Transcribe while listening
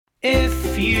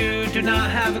If you do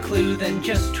not have a clue, then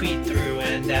just tweet through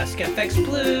and ask FX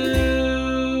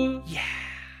Blue. Yeah.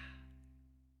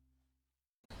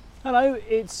 Hello,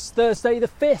 it's Thursday the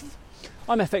 5th.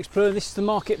 I'm FX Blue and this is the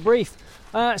market brief.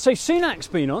 So Sunak's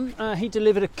been on. He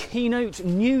delivered a keynote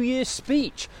New Year's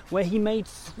speech where he made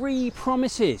 3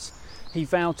 promises. He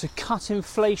vowed to cut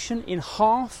inflation in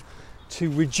half,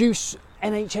 to reduce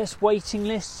NHS waiting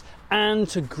lists and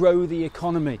to grow the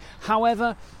economy.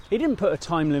 However, he didn't put a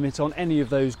time limit on any of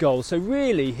those goals, so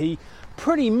really he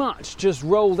pretty much just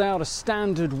rolled out a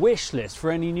standard wish list for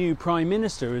any new Prime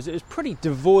Minister, as it was pretty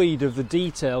devoid of the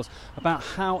details about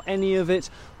how any of it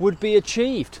would be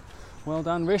achieved. Well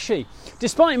done, Rishi.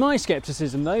 Despite my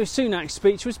scepticism though, Sunak's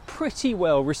speech was pretty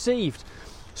well received.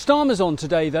 Starmer's on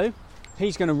today though.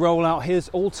 He's going to roll out his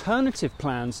alternative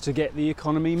plans to get the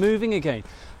economy moving again,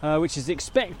 which is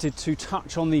expected to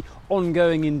touch on the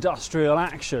ongoing industrial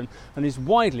action and is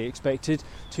widely expected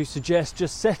to suggest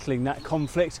just settling that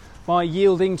conflict by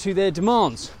yielding to their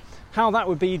demands. How that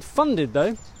would be funded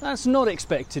though, that's not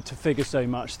expected to figure so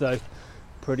much though.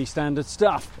 Pretty standard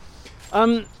stuff.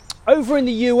 Over in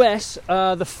the US,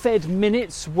 the Fed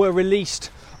minutes were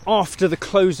released after the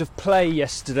close of play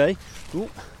yesterday. Ooh,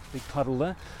 big puddle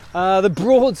there. The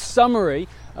broad summary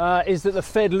is that the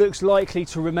Fed looks likely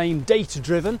to remain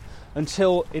data-driven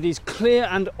until it is clear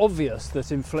and obvious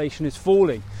that inflation is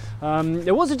falling.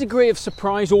 There was a degree of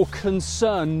surprise or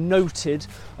concern noted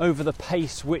over the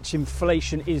pace which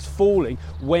inflation is falling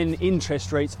when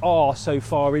interest rates are so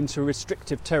far into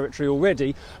restrictive territory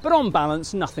already, but on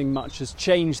balance nothing much has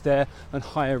changed there and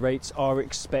higher rates are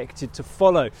expected to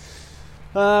follow.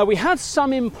 We had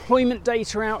some employment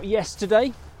data out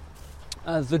yesterday.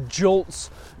 The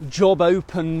JOLTS job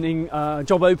opening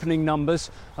numbers,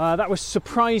 that was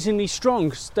surprisingly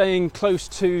strong, staying close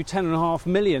to 10.5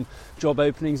 million job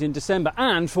openings in December,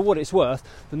 and for what it's worth,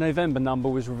 the November number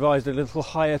was revised a little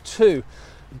higher too.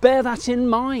 Bear that in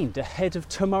mind ahead of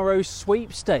tomorrow's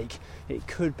sweepstake. It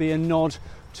could be a nod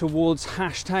towards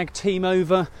hashtag team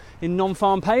over in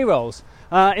non-farm payrolls.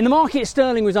 In the market,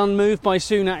 sterling was unmoved by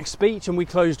Sunak's speech and we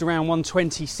closed around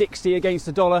 120.60 against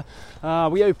the dollar.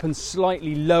 We opened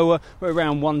slightly lower, we're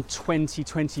around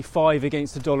 120.25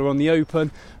 against the dollar on the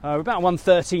open. We're about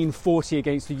 113.40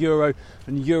 against the euro,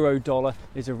 and euro dollar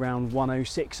is around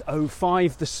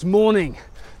 106.05 this morning.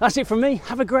 That's it from me.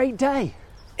 Have a great day.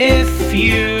 If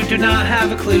you do not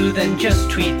have a clue, then just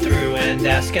tweet through and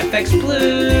ask FX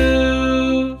Blue.